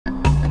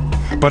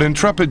But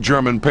intrepid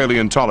German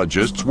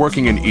paleontologists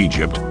working in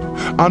Egypt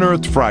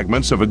unearthed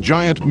fragments of a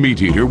giant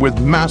meat-eater with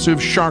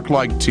massive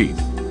shark-like teeth.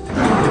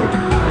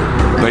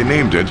 They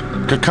named it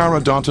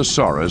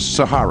Carolinii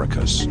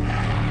saharicus,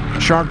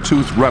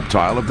 shark-toothed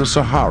reptile of the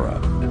Sahara.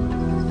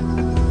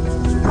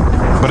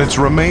 But its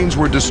remains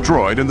were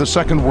destroyed in the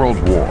Second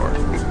World War.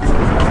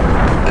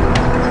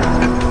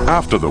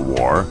 After the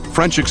war,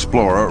 French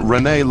explorer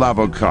René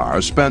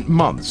Lavocar spent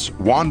months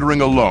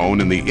wandering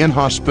alone in the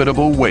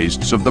inhospitable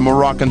wastes of the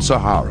Moroccan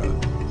Sahara.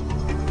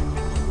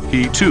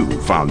 He too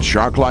found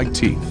shark-like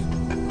teeth.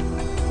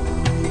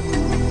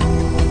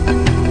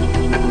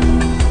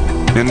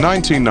 In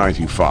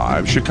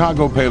 1995,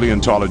 Chicago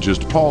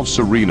paleontologist Paul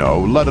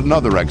Serino led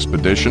another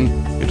expedition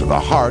into the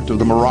heart of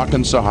the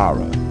Moroccan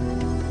Sahara.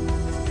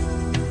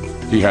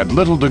 He had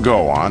little to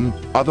go on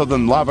other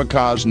than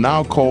Lavocar's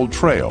now cold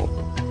trail,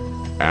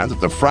 and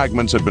that the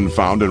fragments had been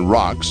found in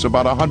rocks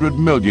about 100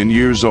 million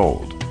years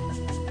old.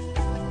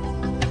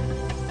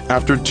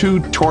 After 2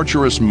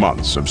 torturous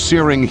months of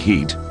searing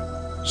heat,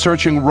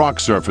 searching rock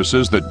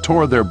surfaces that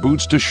tore their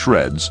boots to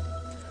shreds,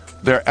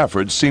 their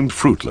efforts seemed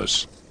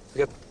fruitless.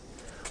 Yep.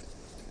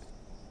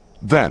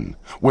 Then,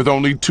 with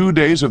only 2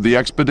 days of the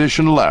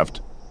expedition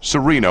left,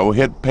 Serino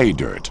hit pay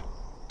dirt.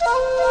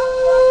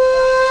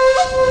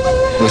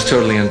 It was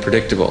totally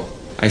unpredictable.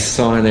 I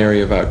saw an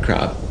area of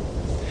outcrop.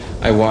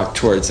 I walked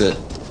towards it.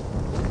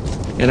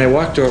 And I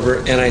walked over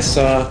and I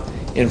saw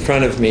in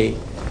front of me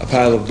a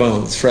pile of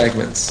bones,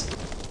 fragments.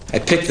 I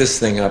picked this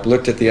thing up,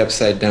 looked at the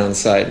upside down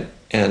side,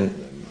 and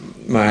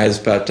my eyes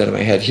popped out of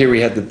my head. Here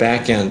we had the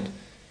back end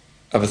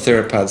of a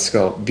theropod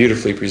skull,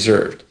 beautifully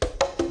preserved.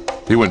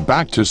 He went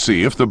back to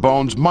see if the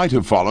bones might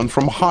have fallen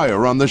from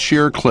higher on the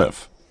sheer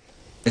cliff.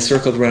 I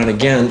circled around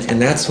again,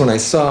 and that's when I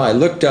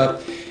looked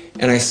up,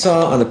 and I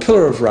saw on a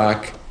pillar of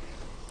rock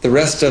the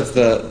rest of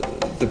the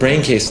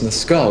brain case and the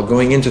skull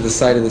going into the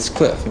side of this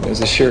cliff. And it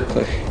was a sheer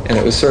cliff, and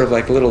it was sort of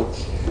like a little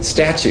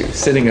statue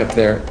sitting up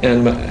there.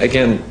 And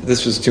again,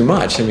 this was too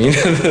much. I mean,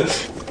 sure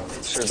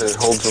that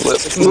holds the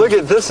lip. Look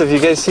at this. Have you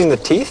guys seen the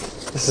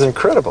teeth? This is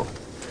incredible.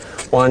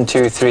 1,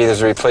 2, 3.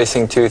 There's a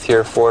replacing tooth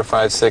here. 4,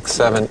 5, 6,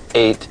 7,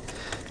 8,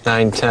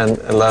 9, 10,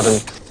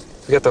 11.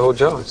 We got the whole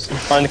jaws.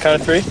 On the count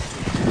of 3.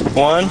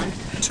 1,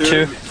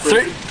 2,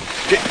 3.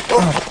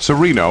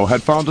 Serino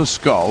had found a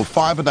skull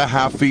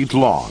 5.5 feet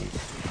long.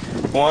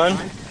 1,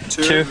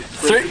 2,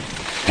 3.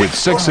 With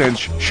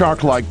 6-inch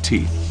shark-like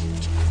teeth.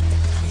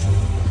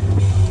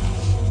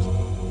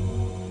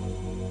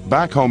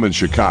 Back home in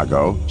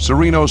Chicago,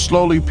 Serino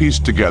slowly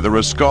pieced together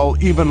a skull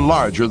even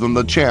larger than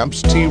the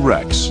champ's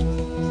T-Rex.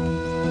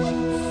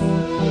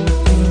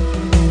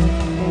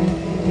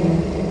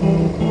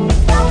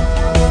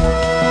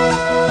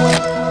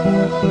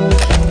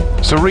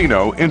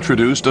 Serino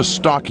introduced a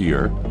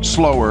stockier,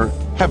 slower,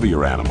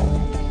 heavier animal.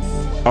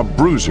 A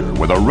bruiser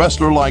with a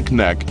wrestler-like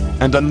neck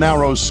and a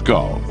narrow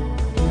skull.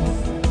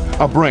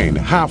 A brain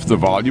half the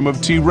volume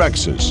of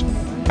T-Rex's,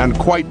 and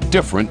quite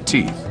different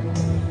teeth.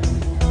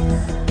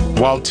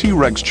 While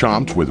T-Rex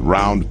chomped with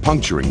round,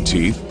 puncturing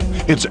teeth,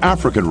 its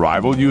African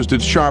rival used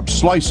its sharp,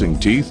 slicing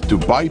teeth to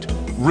bite,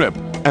 rip,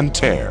 and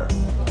tear.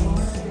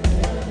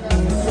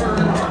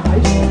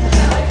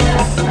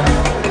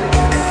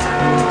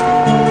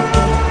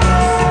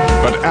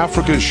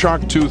 Africa's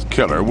shark-tooth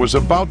killer was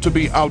about to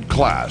be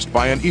outclassed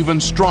by an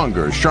even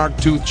stronger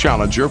shark-tooth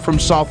challenger from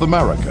South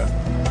America.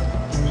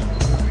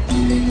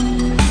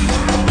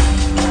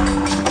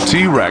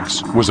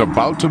 T-Rex was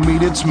about to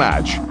meet its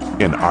match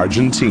in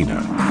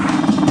Argentina.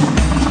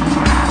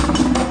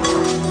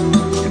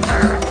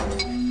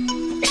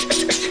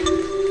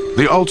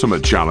 The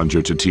ultimate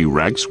challenger to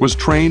T-Rex was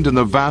trained in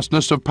the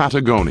vastness of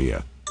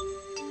Patagonia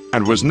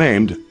and was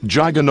named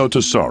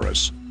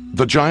Giganotosaurus,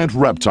 the giant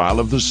reptile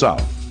of the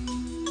South.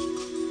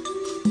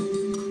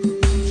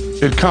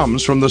 It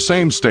comes from the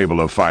same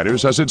stable of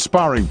fighters as its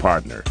sparring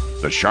partner,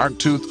 the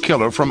shark-tooth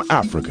killer from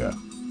Africa.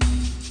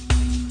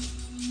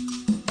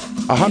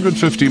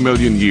 150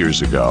 million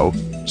years ago,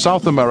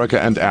 South America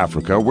and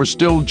Africa were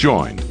still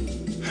joined,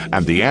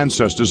 and the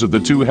ancestors of the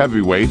two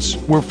heavyweights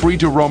were free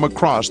to roam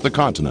across the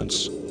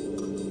continents.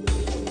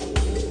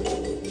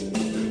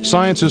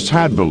 Scientists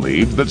had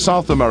believed that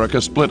South America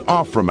split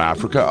off from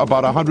Africa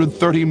about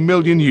 130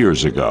 million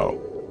years ago.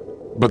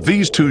 But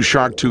these two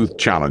shark-toothed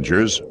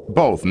challengers,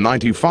 both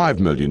 95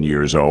 million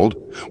years old,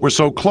 were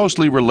so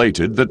closely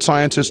related that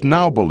scientists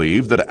now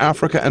believe that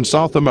Africa and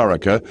South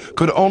America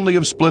could only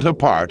have split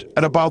apart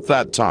at about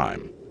that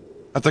time.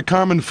 At the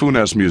Carmen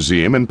Funes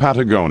Museum in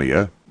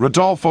Patagonia,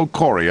 Rodolfo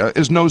Coria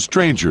is no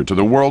stranger to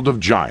the world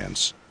of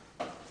giants.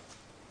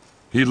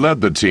 He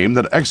led the team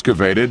that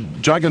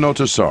excavated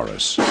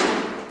Giganotosaurus.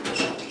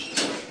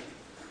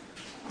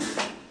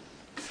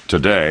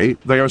 Today,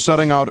 they are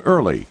setting out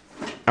early,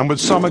 and with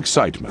some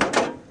excitement.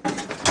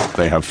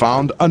 They have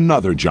found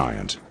another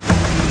giant.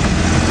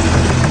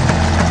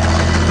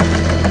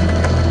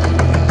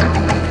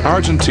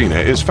 Argentina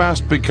is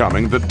fast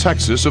becoming the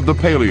Texas of the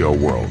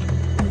PaleoWorld.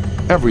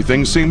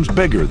 Everything seems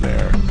bigger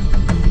there.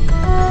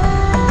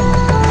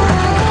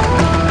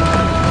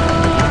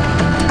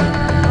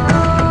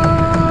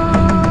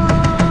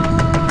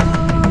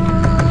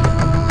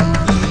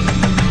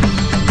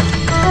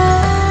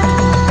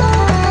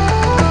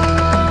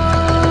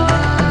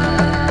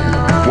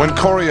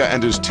 Coria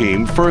and his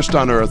team first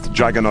unearthed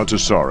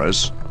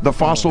Giganotosaurus, the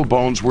fossil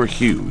bones were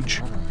huge.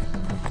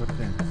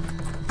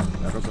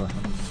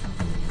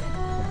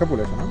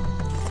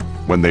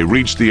 When they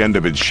reached the end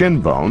of its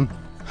shin bone,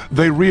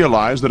 they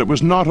realized that it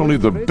was not only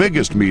the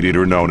biggest meat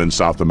eater known in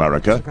South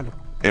America,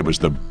 it was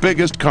the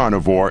biggest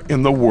carnivore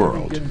in the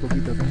world.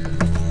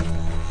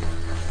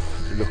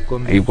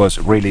 It was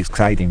really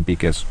exciting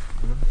because,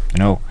 you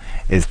know,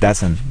 it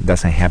doesn't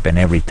happen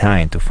every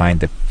time to find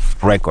the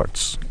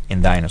records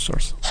in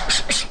dinosaurs.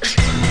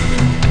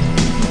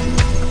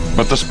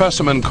 But the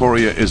specimen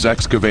Coria is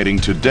excavating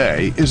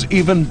today is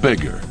even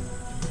bigger,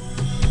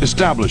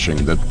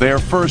 establishing that their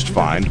first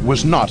find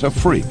was not a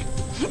freak.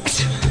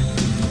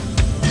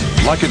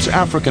 Like its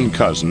African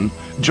cousin,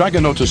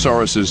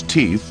 Giganotosaurus's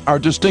teeth are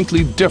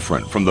distinctly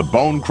different from the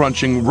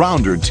bone-crunching,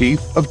 rounder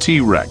teeth of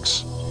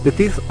T-Rex. The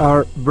teeth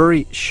are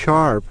very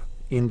sharp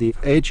in the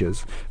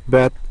edges,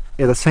 but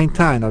at the same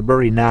time are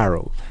very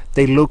narrow.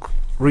 They look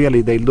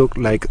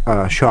like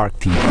shark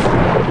teeth.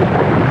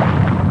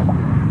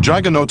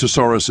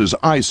 Giganotosaurus's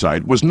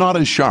eyesight was not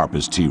as sharp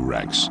as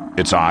T-Rex.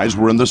 Its eyes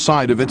were in the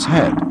side of its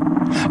head.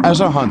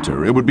 As a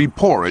hunter, it would be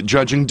poor at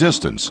judging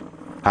distance,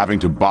 having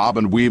to bob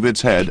and weave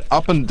its head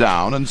up and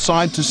down and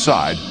side to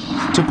side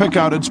to pick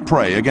out its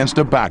prey against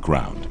a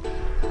background.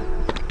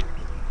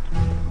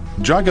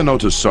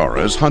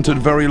 Giganotosaurus hunted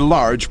very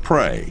large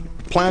prey,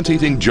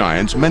 plant-eating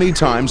giants many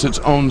times its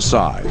own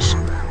size.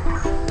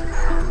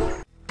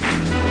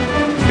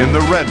 In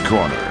the red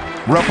corner,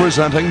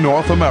 representing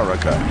North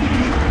America,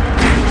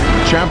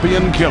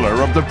 champion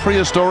killer of the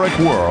prehistoric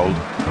world,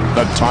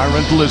 the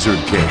tyrant lizard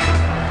king.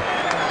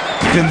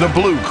 In the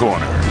blue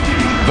corner,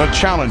 the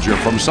challenger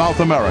from South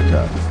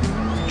America,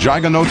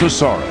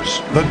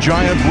 Giganotosaurus, the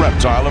giant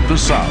reptile of the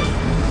South.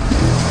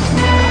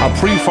 A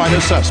pre-fight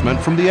assessment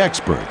from the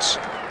experts.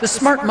 The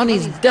smart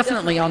money's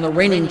definitely on the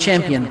reigning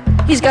champion.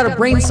 He's got a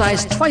brain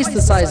size twice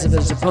the size of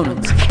his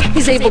opponents.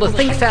 He's able to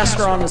think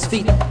faster on his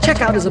feet, check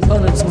out his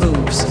opponent's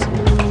moves.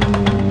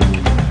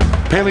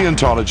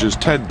 Paleontologist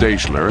Ted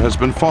Deichler has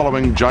been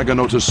following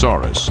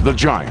Giganotosaurus, the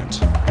giant.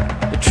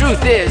 The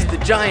truth is, the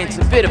giant's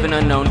a bit of an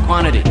unknown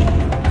quantity.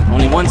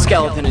 Only one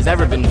skeleton has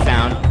ever been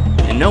found,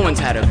 and no one's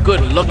had a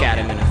good look at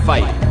him in a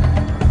fight.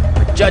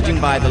 But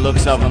judging by the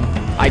looks of him,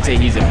 I'd say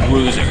he's a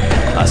bruiser,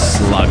 a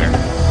slugger.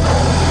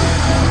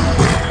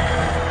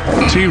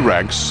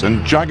 T-Rex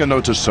and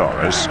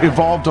Giganotosaurus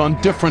evolved on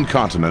different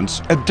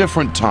continents at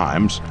different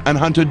times and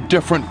hunted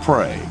different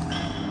prey.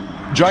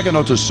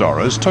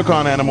 Giganotosaurus took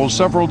on animals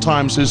several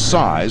times his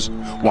size,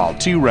 while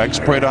T-Rex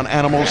preyed on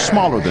animals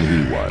smaller than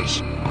he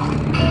was.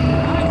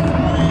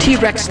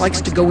 T-Rex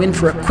likes to go in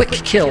for a quick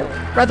kill,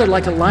 rather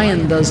like a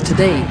lion does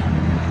today.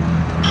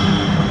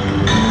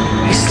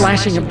 A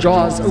slashing of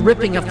jaws, a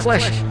ripping of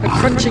flesh, a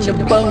crunching of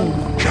bone.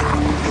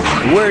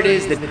 The word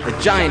is that the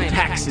giant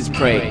packs his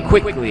prey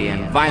quickly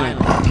and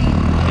violently,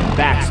 and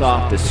backs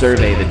off to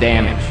survey the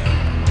damage.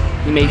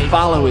 He may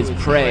follow his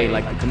prey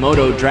like the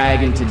Komodo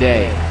dragon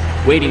today,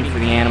 waiting for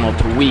the animal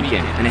to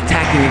weaken and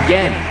attacking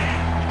again.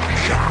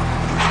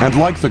 And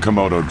like the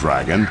Komodo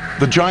dragon,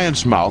 the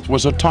giant's mouth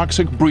was a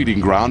toxic breeding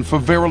ground for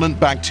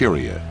virulent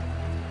bacteria.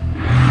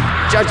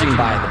 Judging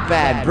by the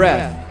bad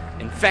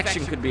breath,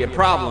 infection could be a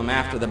problem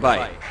after the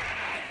bite.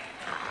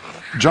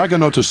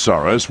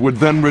 Giganotosaurus would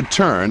then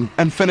return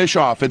and finish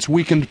off its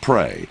weakened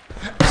prey.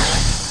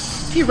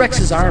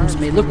 T-Rex's arms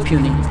may look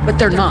puny, but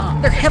they're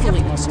not. They're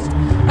heavily muscled.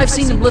 I've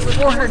seen him lift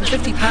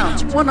 450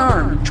 pounds, one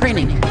arm,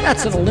 training.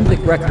 That's an Olympic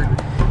record.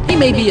 He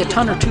may be a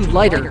ton or two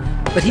lighter,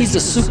 but he's a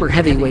super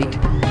heavyweight.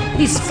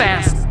 He's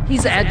fast,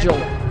 he's agile,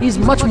 he's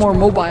much more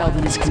mobile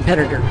than his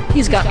competitor.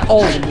 He's got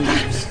all the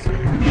moves.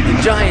 The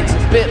giant's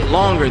a bit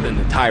longer than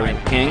the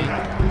Tyrant King,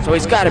 so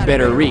he's got a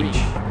better reach.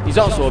 He's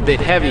also a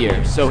bit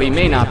heavier, so he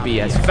may not be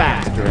as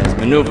fast or as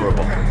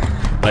maneuverable.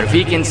 But if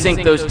he can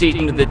sink those teeth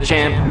into the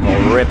champ,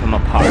 we'll rip him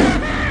apart.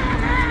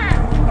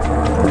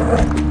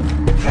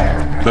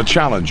 The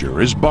challenger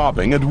is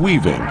bobbing and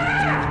weaving.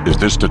 Is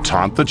this to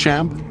taunt the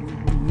champ?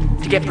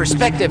 To get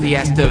perspective, he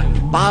has to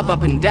bob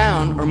up and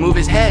down or move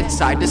his head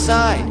side to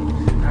side.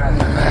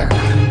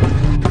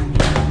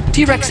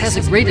 T-Rex has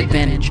a great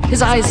advantage.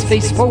 His eyes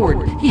face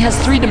forward. He has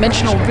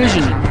three-dimensional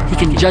vision. He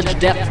can judge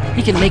depth.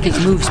 He can make his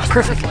moves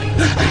perfectly.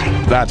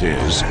 That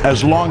is,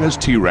 as long as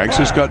T-Rex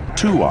has got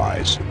two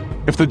eyes.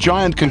 If the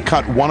giant can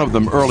cut one of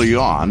them early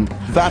on,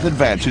 that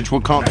advantage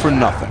will count for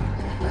nothing.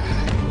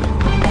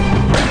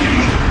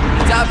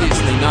 He's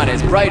obviously not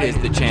as bright as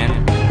the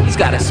champ. He's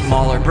got a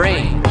smaller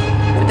brain.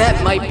 But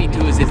that might be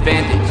to his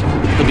advantage.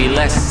 He'll be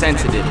less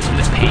sensitive to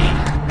the pain.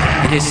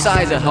 And his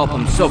size will help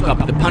him soak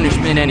up the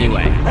punishment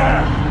anyway.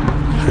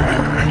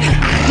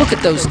 Look at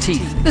those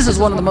teeth. This is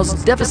one of the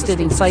most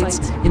devastating sights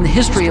in the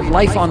history of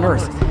life on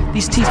Earth.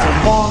 These teeth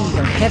are long,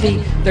 they're heavy,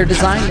 they're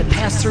designed to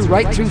pass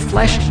right through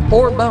flesh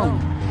or bone.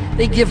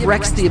 They give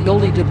Rex the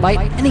ability to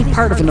bite any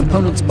part of an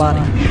opponent's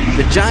body.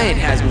 The giant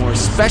has more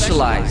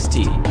specialized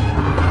teeth.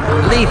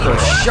 Lethal,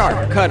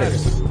 sharp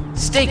cutters.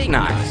 Steak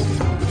knives.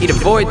 He'd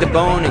avoid the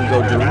bone and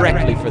go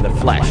directly for the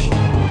flesh.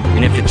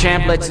 And if the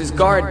champ lets his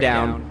guard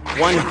down,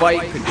 one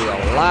bite could do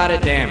a lot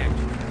of damage.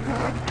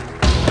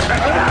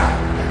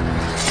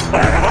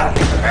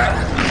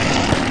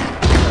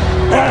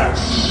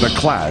 The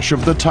clash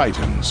of the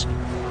titans.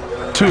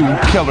 Two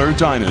killer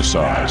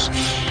dinosaurs.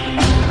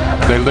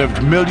 They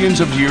lived millions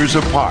of years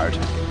apart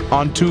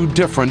on two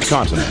different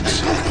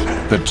continents.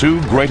 The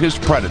two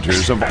greatest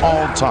predators of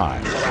all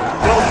time.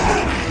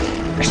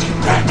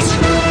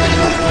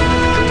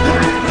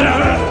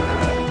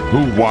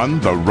 Who won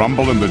the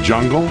rumble in the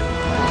jungle?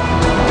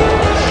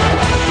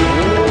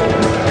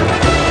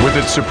 With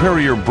its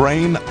superior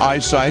brain,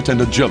 eyesight,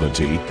 and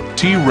agility,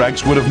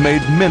 T-Rex would have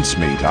made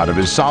mincemeat out of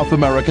his South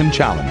American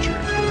challenger.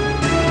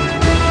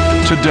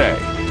 Today,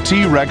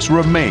 T-Rex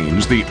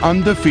remains the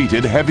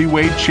undefeated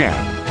heavyweight champ,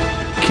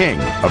 king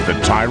of the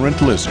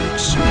tyrant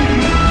lizards.